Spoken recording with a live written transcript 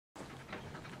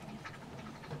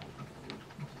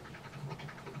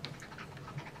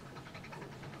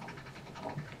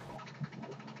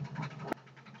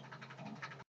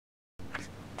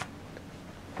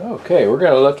Okay, we're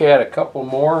going to look at a couple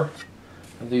more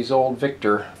of these old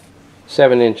Victor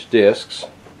 7-inch discs,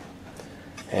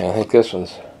 and I think this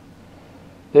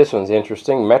one's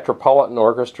interesting. Metropolitan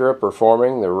Orchestra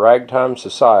performing the Ragtime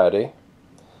Society,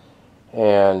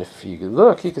 and if you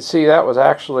look, you can see that was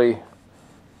actually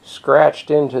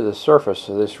scratched into the surface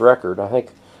of this record. I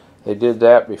think they did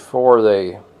that before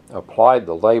they applied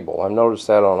the label. I've noticed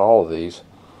that on all of these.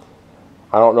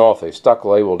 I don't know if they stuck the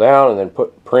label down and then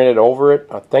printed over it.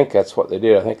 I think that's what they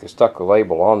did. I think they stuck the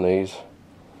label on these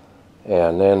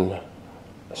and then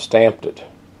stamped it.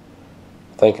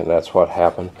 Thinking that's what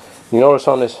happened. You notice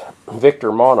on this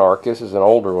Victor Monarch, this is an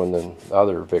older one than the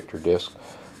other Victor disc,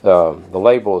 the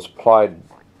label is applied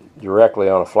directly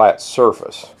on a flat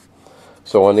surface.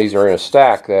 So when these are in a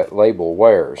stack, that label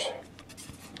wears.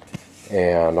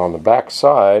 And on the back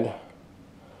side,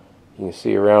 you can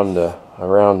see around the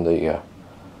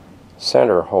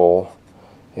center hole,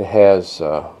 it has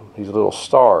these little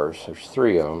stars. There's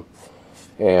 3 of them,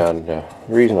 and the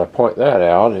reason I point that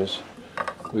out is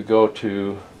we go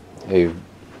to a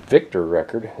Victor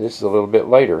record. This is a little bit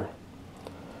later,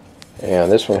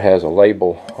 and this one has a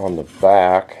label on the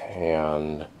back,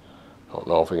 and I don't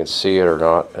know if we can see it or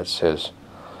not. It says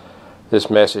this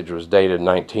message was dated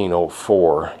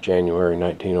 1904, January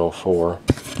 1904,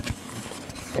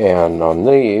 and on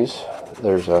these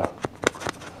there's an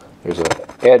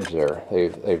edge there.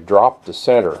 They've dropped the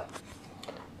center.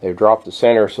 They've dropped the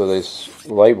center so this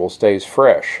label stays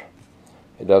fresh.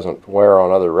 It doesn't wear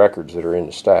on other records that are in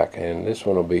the stack. And this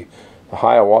one will be the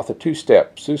Hiawatha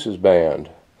Two-Step, Seuss's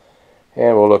band.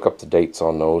 And we'll look up the dates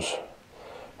on those.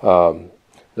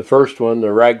 The first one,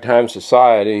 the Ragtime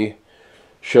Society,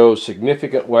 shows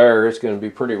significant wear. It's going to be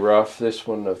pretty rough. This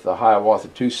one of the Hiawatha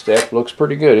Two-Step looks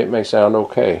pretty good. It may sound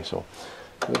okay. So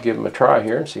we'll give them a try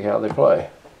here and see how they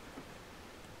play.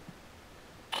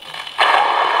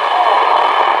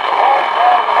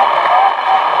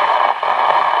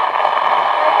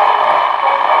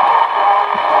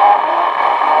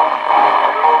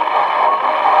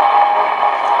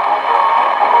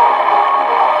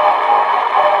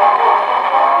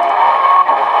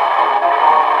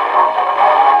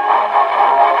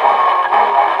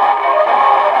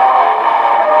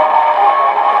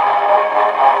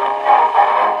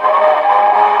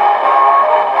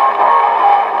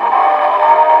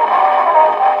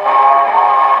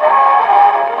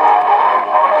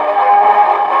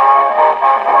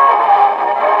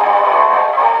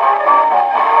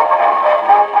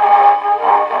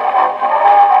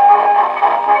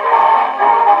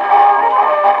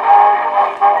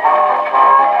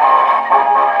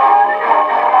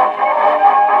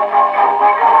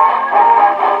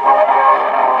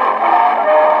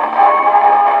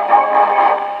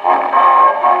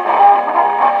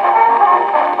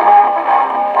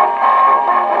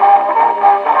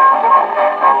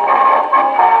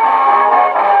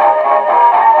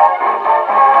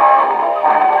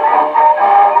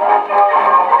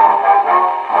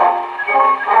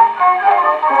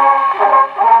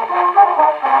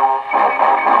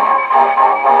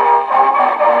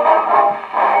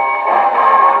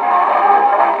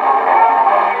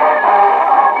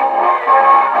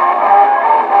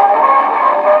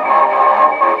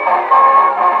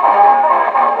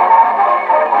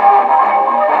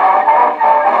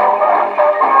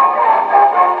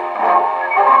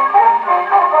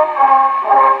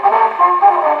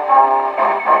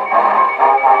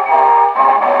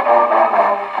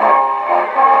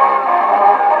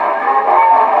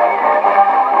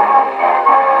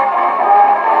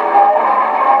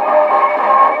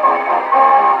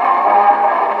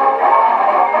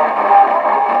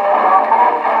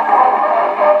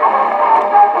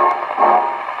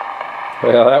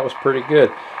 Well, that was pretty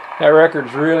good. That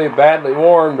record's really badly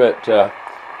worn, but the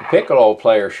piccolo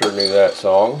player sure knew that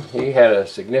song. He had a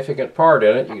significant part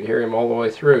in it. You could hear him all the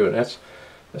way through, and that's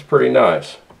pretty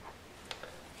nice.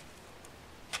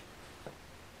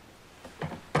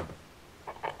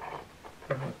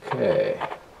 Okay,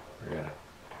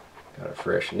 got a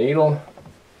fresh needle.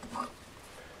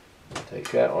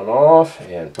 Take that one off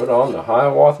and put on the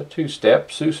Hiawatha Two-Step,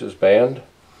 Seuss's band,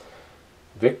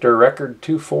 Victor record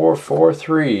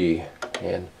 2443,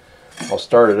 and I'll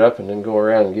start it up and then go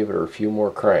around and give it a few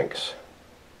more cranks.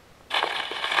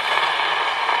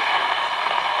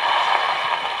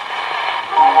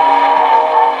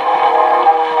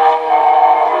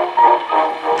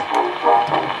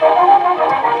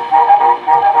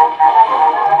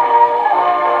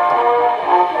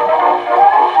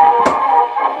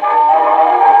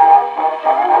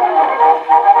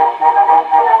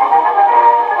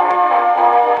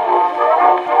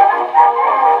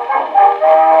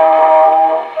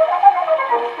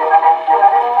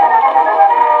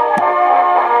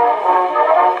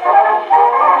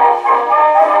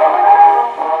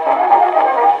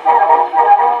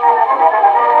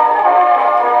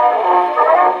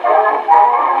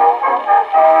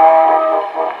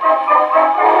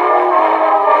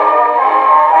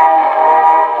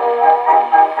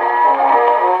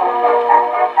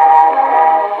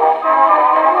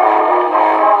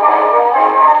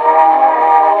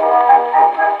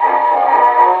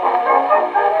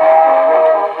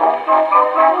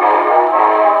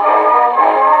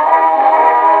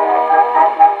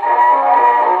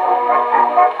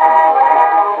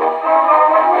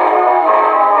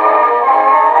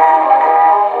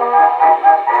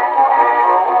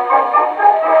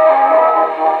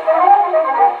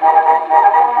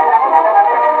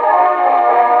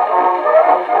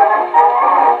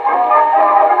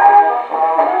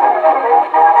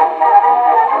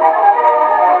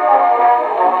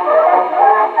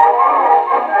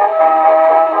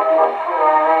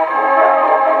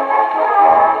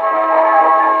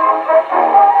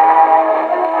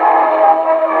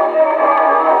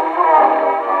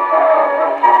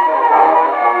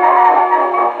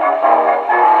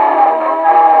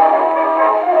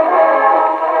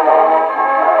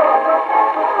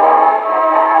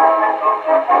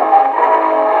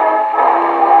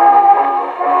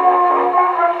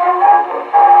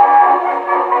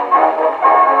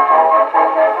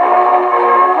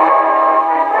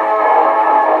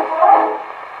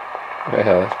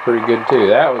 Yeah, that's pretty good too.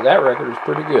 That record is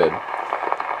pretty good.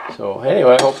 So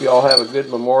anyway, I hope you all have a good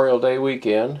Memorial Day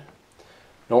weekend.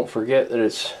 Don't forget that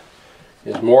it's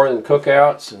more than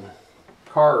cookouts and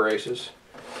car races.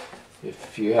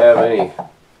 If you have any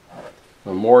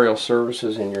memorial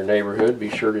services in your neighborhood, be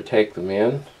sure to take them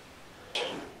in.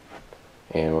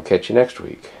 And we'll catch you next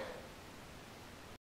week.